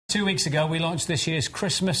2 weeks ago, we launched this year's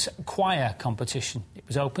Christmas choir competition. It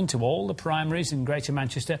was open to all the primaries in Greater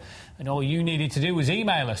Manchester, and all you needed to do was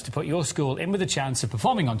email us to put your school in with a chance of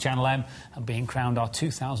performing on Channel M and being crowned our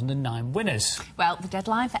 2009 winners. Well, the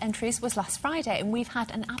deadline for entries was last Friday, and we've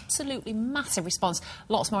had an absolutely massive response.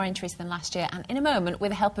 Lots more entries than last year, and in a moment,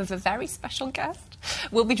 with the help of a very special guest,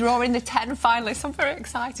 we'll be drawing the 10 finalists. I'm very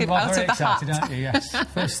excited. You are out very of the excited, hat. aren't you? Yes.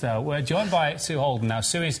 First, though, we're joined by Sue Holden now.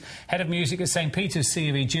 Sue is Head of Music at St Peter's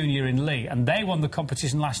C.V. Junior in Leigh, and they won the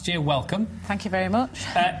competition last year. Welcome. Thank you very much.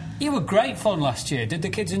 You were great fun last year. Did the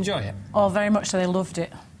kids enjoy it? Oh, very much so. They loved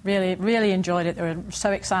it. Really, really enjoyed it. They were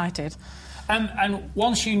so excited. And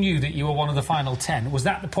once you knew that you were one of the final 10, was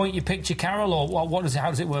that the point you picked your carol, or how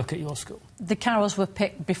does it work at your school? The carols were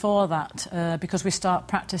picked before that because we start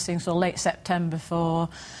practising so late September for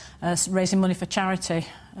raising money for charity.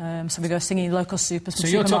 So we go singing local supers. So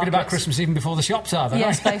you're talking about Christmas even before the shops are, then?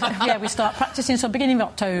 Yes, yeah, we start practising so beginning of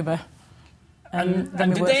October. And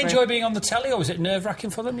did they enjoy being on the telly, or was it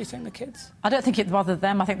nerve-wracking for them, do you think, the kids? I don't think it bothered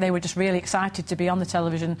them. I think they were just really excited to be on the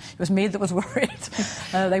television. It was me that was worried.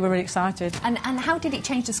 They were really excited. And how did it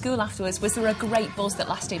change the school afterwards? Was there a great buzz that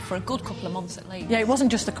lasted for a good couple of months at Leigh? Yeah, it wasn't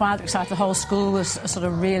just the choir that was excited. The whole school was sort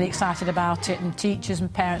of really excited about it, and teachers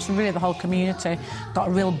and parents, and really the whole community got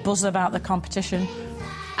a real buzz about the competition.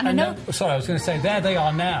 And I know... sorry, I was going to say, there they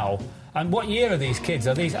are now. And what year are these kids?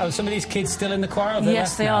 Are some of these kids still in the choir?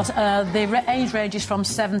 Yes, they are. The age range is from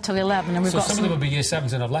 7 till 11. And we've got some of them will be year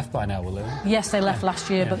 7s and have left by now, will they? Yes, they left last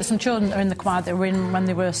year, but there's some children that are in the choir that were in when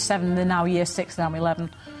they were 7, they're now year 6, now 11.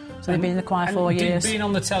 So they've been in the choir 4 years. Did being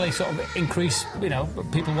on the telly sort of increase,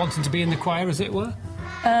 people wanting to be in the choir, as it were?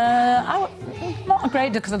 Not a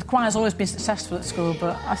great deal, because the choir's always been successful at school,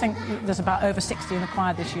 but I think there's about over 60 in the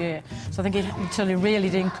choir this year. So I think it really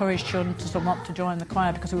did encourage children to want to join the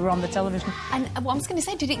choir because we were on the television. And what I was going to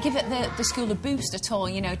say, did it give it the school a boost at all?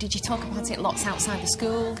 You know, did you talk about it lots outside the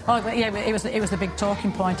school? Oh, yeah, it was the big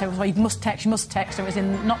talking point. It was, well, you must text. It was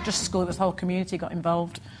in not just school, it was the whole community got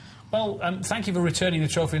involved. Well, thank you for returning the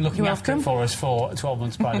trophy and looking after it for us for 12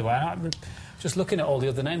 months, by the way. Just looking at all the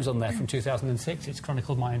other names on there from 2006, it's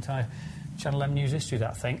chronicled my entire Channel M news history,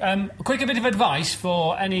 that thing. A bit of advice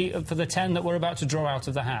for the 10 that we're about to draw out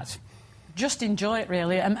of the hat. Just enjoy it,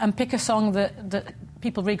 really, and pick a song that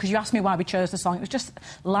people read, because you asked me why we chose the song. It was just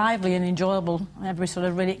lively and enjoyable. Everybody sort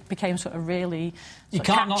of really became sort of really... You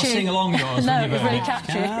can't not sing along yours. No, it was really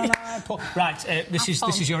catchy. Right, this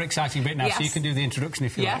is your exciting bit now, yes. So you can do the introduction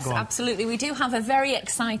if you like. Yes, Go on. absolutely. We do have a very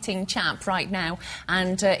exciting chap right now,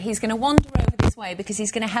 and he's going to wander over this way because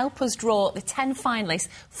he's going to help us draw the 10 finalists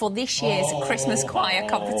for this year's Christmas choir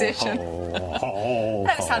competition. Hello,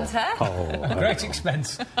 Santa. A great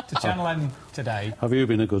expense to Channel M today. Have you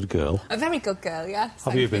been a good girl? A very good girl, yes.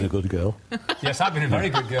 Have you been a good girl? Yes, I've been a very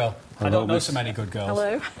good girl. I don't know so many good girls.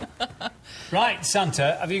 Hello. Right,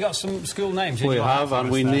 Santa, have you got some school names? We have, and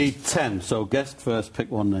we need 10. So guest first, pick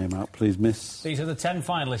one name out, please, miss. These are the 10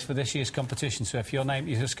 finalists for this year's competition, so if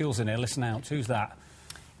your school's in here, listen out. Who's that?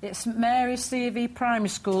 It's Mary C.V. Primary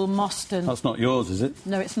School, Moston. That's not yours, is it?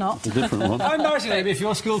 No, it's not. It's a different one. How embarrassing if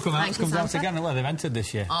your school comes out again. Well, they've entered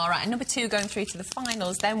this year. All right, and number 2 going through to the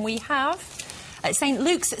finals. Then we have St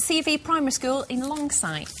Luke's C.V. Primary School in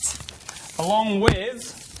Longsight. Along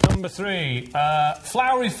with... Number 3,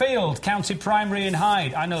 Flowery Field, County Primary in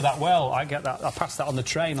Hyde. I know that well. I passed that on the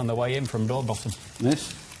train on the way in from Broadbottom.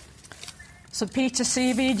 Miss? St Peter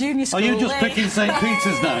C.V. Junior School. Are you just picking St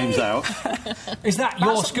Peter's names out? Is that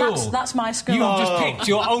your school? That's my school. You have just picked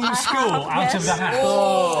your own school out of the hat.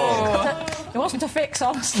 Oh. It wasn't a fix,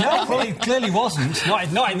 honestly. No, well, it clearly wasn't.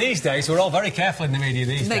 Not in these days. We're all very careful in the media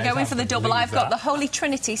these days. They're going for the double. I've got the Holy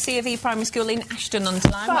Trinity C.V. Primary School in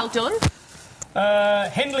Ashton-under-Lyne. Well done.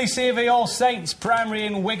 Hindley C.V. All Saints Primary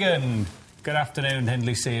in Wigan. Good afternoon,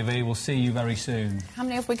 Hindley C.V. We'll see you very soon. How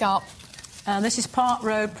many have we got? This is Park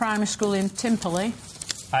Road Primary School in Timperley.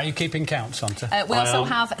 Are you keeping count, Santa? We also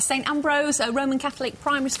have St Ambrose Roman Catholic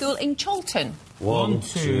Primary School in Cholton. 1,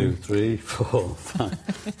 2, 3, 4,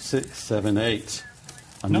 5, 6, 7, 8.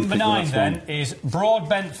 Number 9, then, is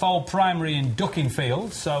Broadbent Fold Primary in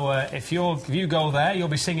Duckingfield. So if you go there, you'll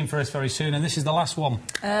be singing for us very soon. And this is the last one.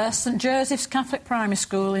 St Joseph's Catholic Primary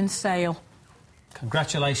School in Sale.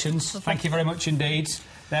 Congratulations. Thank you very much indeed.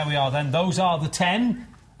 There we are, then. Those are the 10.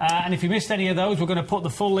 And if you missed any of those, we're going to put the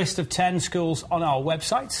full list of 10 schools on our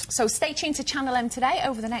website. So stay tuned to Channel M today.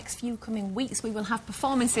 Over the next few coming weeks, we will have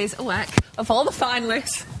performances of all the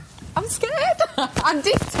finalists. I'm scared. And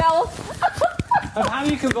detail. Of how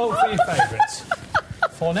you can vote for your favourites.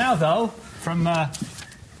 For now, though, from a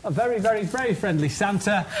very, very, very friendly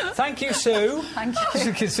Santa, thank you, Sue. Thank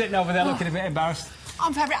you. She's sitting over there looking a bit embarrassed.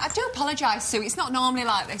 I do apologise, Sue. It's not normally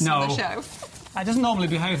like this on the show. It doesn't normally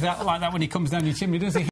behave like that when he comes down your chimney, does he?